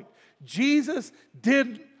my point. Jesus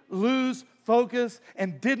didn't lose focus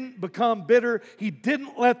and didn't become bitter. He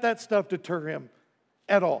didn't let that stuff deter him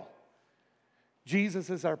at all. Jesus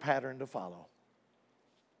is our pattern to follow.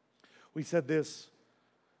 We said that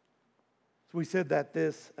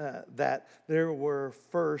there were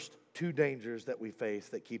first two dangers that we face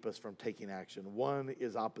that keep us from taking action. One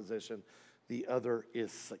is opposition. The other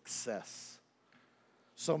is success.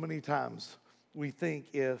 So many times we think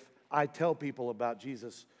if I tell people about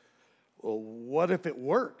Jesus, well, what if it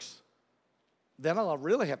works? Then I'll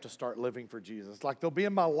really have to start living for Jesus. Like they'll be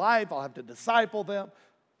in my life, I'll have to disciple them.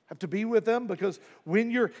 Have to be with them because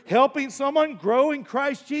when you're helping someone grow in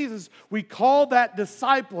Christ Jesus, we call that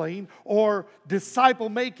discipling or disciple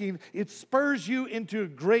making. It spurs you into a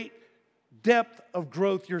great depth of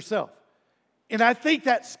growth yourself. And I think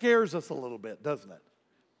that scares us a little bit, doesn't it?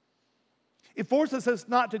 It forces us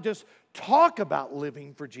not to just talk about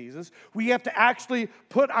living for Jesus. We have to actually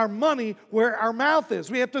put our money where our mouth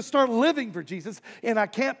is. We have to start living for Jesus. And I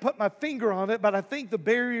can't put my finger on it, but I think the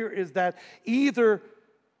barrier is that either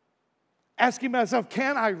asking myself,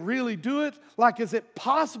 can I really do it? Like, is it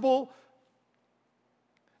possible?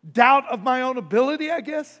 Doubt of my own ability, I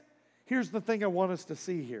guess. Here's the thing I want us to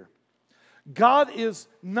see here. God is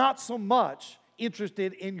not so much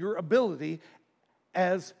interested in your ability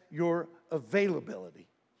as your availability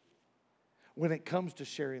when it comes to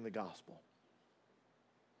sharing the gospel.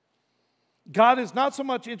 God is not so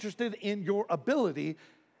much interested in your ability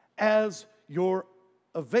as your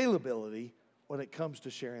availability when it comes to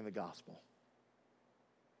sharing the gospel.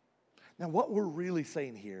 Now, what we're really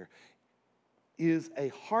saying here is a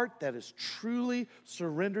heart that is truly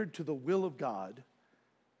surrendered to the will of God,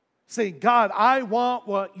 saying, God, I want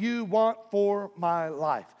what you want for my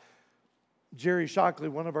life. Jerry Shockley,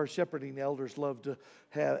 one of our shepherding elders,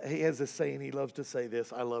 he has a saying, he loves to say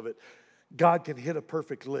this, I love it. God can hit a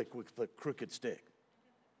perfect lick with a crooked stick.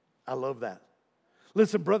 I love that.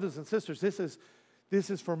 Listen, brothers and sisters, this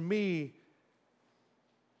is for me,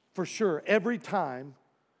 for sure. Every time,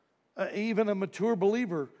 even a mature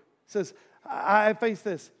believer says, I face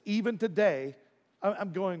this. Even today,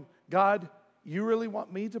 I'm going, God, you really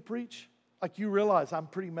want me to preach? Like, you realize I'm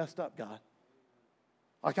pretty messed up, God.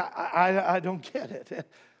 Like, I don't get it.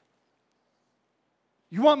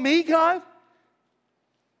 You want me, God?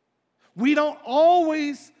 We don't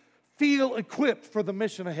always feel equipped for the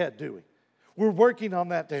mission ahead, do we? We're working on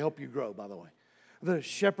that to help you grow, by the way. The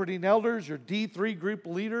shepherding elders, your D3 group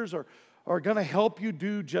leaders are going to help you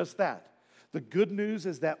do just that. The good news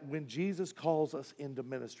is that when Jesus calls us into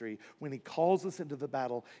ministry, when he calls us into the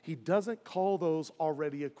battle, he doesn't call those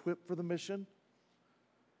already equipped for the mission.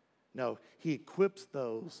 No, he equips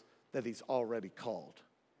those that he's already called.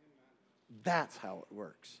 That's how it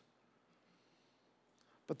works.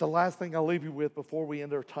 But the last thing I'll leave you with before we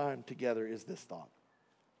end our time together is this thought.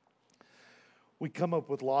 We come up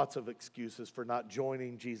with lots of excuses for not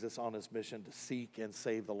joining Jesus on his mission to seek and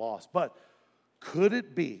save the lost. But could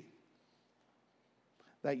it be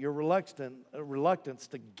that your reluctance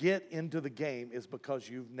to get into the game is because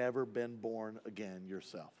you've never been born again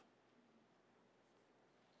yourself?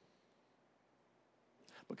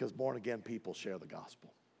 Because born again people share the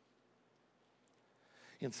gospel.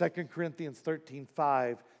 In 2 Corinthians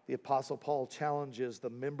 13:5, the Apostle Paul challenges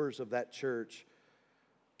the members of that church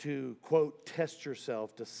to, quote, test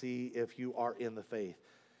yourself to see if you are in the faith.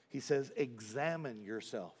 He says, examine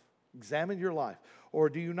yourself. Examine your life. Or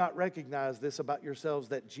do you not recognize this about yourselves,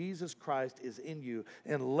 that Jesus Christ is in you,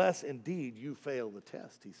 unless indeed you fail the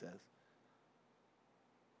test, he says.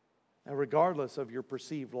 And regardless of your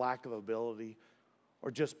perceived lack of ability or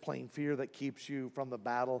just plain fear that keeps you from the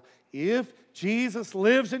battle, if Jesus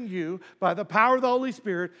lives in you by the power of the Holy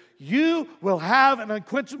Spirit, you will have an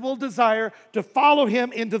unquenchable desire to follow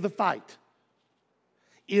him into the fight.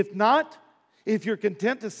 If not, if you're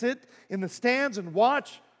content to sit in the stands and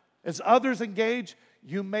watch as others engage,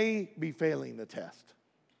 you may be failing the test.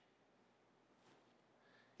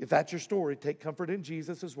 If that's your story, take comfort in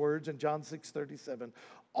Jesus' words in John 6:37.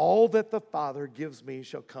 All that the Father gives me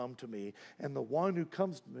shall come to me, and the one who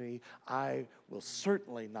comes to me I will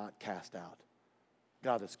certainly not cast out.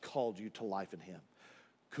 God has called you to life in him.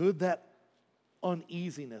 Could that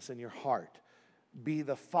uneasiness in your heart be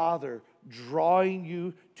the Father drawing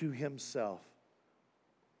you to himself?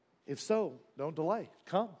 If so, don't delay.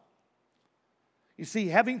 Come. You see,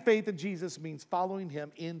 having faith in Jesus means following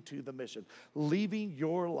him into the mission, leaving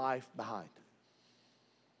your life behind.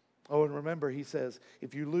 Oh, and remember, he says,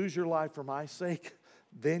 if you lose your life for my sake,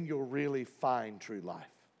 then you'll really find true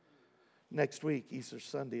life. Next week, Easter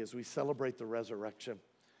Sunday, as we celebrate the resurrection,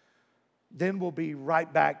 then we'll be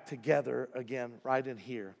right back together again, right in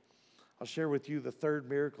here. I'll share with you the third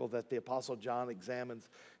miracle that the Apostle John examines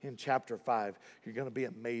in chapter 5. You're going to be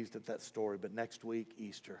amazed at that story, but next week,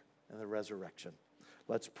 Easter and the resurrection.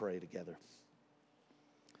 Let's pray together.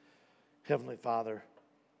 Heavenly Father,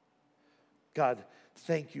 God,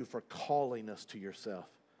 thank you for calling us to yourself,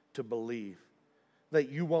 to believe that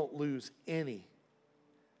you won't lose any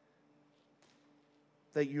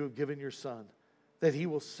that you have given your Son, that he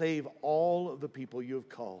will save all of the people you have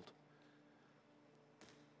called.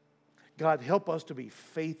 God, help us to be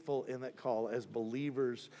faithful in that call as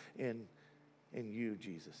believers in you,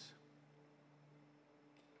 Jesus.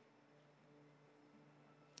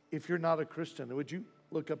 If you're not a Christian, would you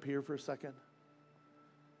look up here for a second?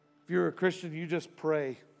 If you're a Christian, you just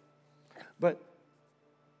pray. But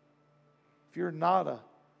if you're not a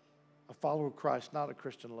follower of Christ, not a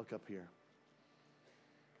Christian, look up here.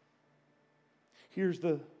 Here's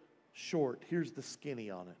the short, here's the skinny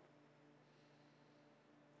on it.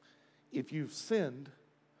 If you've sinned,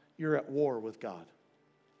 you're at war with God.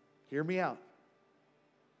 Hear me out.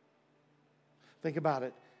 Think about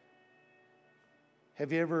it.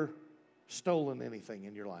 Have you ever stolen anything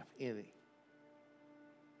in your life? Any?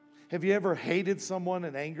 Have you ever hated someone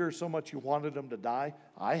in anger so much you wanted them to die?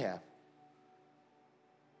 I have.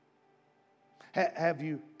 Have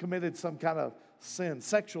you committed some kind of sin,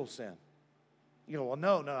 sexual sin? You go, well,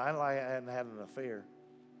 no, I hadn't had an affair.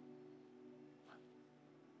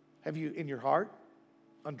 Have you, in your heart,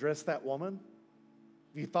 undressed that woman?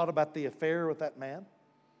 Have you thought about the affair with that man?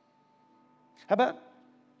 How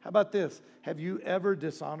about this? Have you ever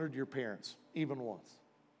dishonored your parents, even once?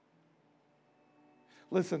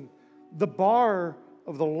 Listen, the bar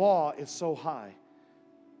of the law is so high.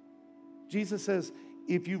 Jesus says,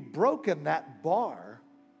 if you've broken that bar,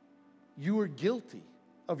 you are guilty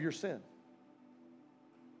of your sin.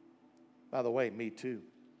 By the way, me too.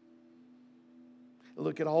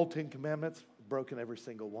 Look at all 10 commandments, broken every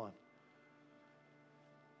single one.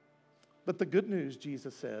 But the good news,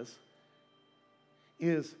 Jesus says,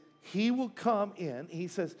 is He will come in. He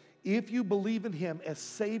says, if you believe in Him as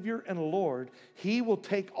Savior and Lord, He will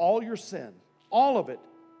take all your sin, all of it,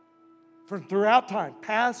 from throughout time,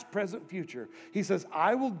 past, present, future. He says,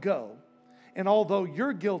 I will go, and although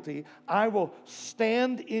you're guilty, I will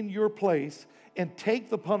stand in your place and take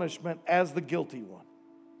the punishment as the guilty one.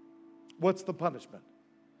 What's the punishment?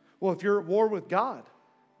 Well, if you're at war with God,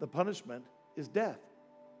 the punishment is death.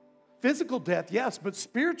 Physical death, yes, but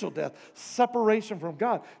spiritual death, separation from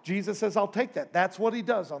God. Jesus says, I'll take that. That's what He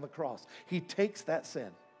does on the cross. He takes that sin.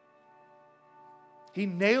 He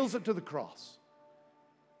nails it to the cross.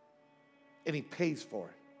 And He pays for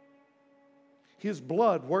it. His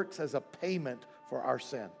blood works as a payment for our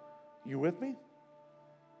sin. You with me?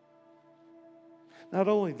 Not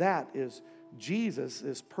only that is Jesus,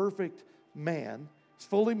 this perfect man,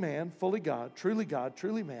 fully man, fully God,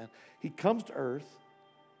 truly man. He comes to earth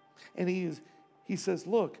and he says,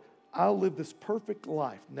 look, I'll live this perfect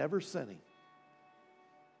life, never sinning.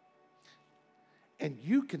 And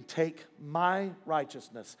you can take my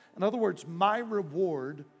righteousness. In other words, my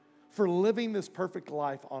reward for living this perfect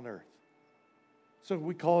life on earth. So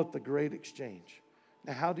we call it the great exchange.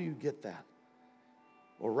 Now, how do you get that?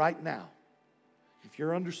 Well, right now, if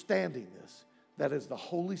you're understanding this, that is the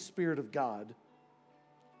Holy Spirit of God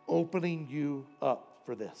opening you up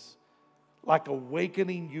for this. Like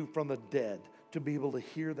awakening you from the dead to be able to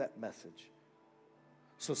hear that message.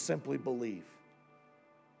 So simply believe.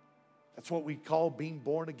 That's what we call being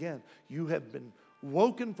born again. You have been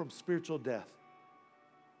woken from spiritual death.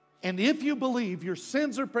 And if you believe, your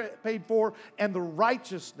sins are paid for and the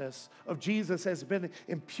righteousness of Jesus has been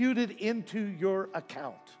imputed into your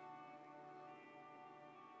account.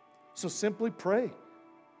 So simply pray.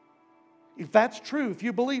 If that's true, if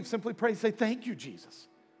you believe, simply pray. Say, thank you, Jesus.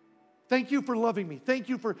 Thank you for loving me. Thank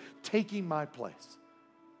you for taking my place.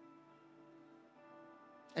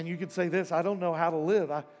 And you could say this, I don't know how to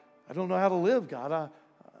live. I don't know how to live, God. I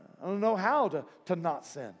don't know how to not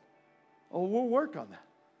sin. Oh, we'll work on that.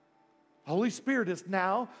 Holy Spirit is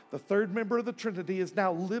now, the third member of the Trinity, is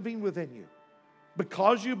now living within you.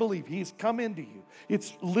 Because you believe, He's come into you.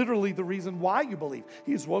 It's literally the reason why you believe.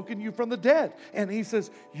 He's woken you from the dead. And He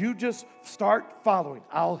says, you just start following.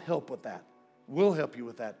 I'll help with that. We'll help you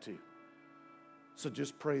with that too. So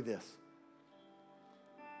just pray this.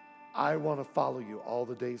 I want to follow you all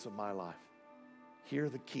the days of my life. Here are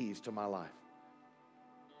the keys to my life.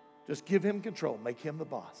 Just give Him control. Make Him the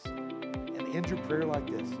boss. And end your prayer like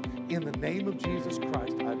this. In the name of Jesus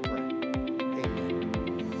Christ, I pray. Amen.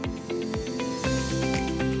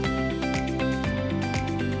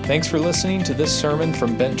 Thanks for listening to this sermon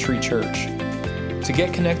from Bent Tree Church. To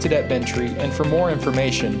get connected at Bent Tree and for more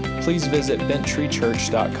information, please visit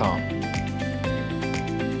benttreechurch.com.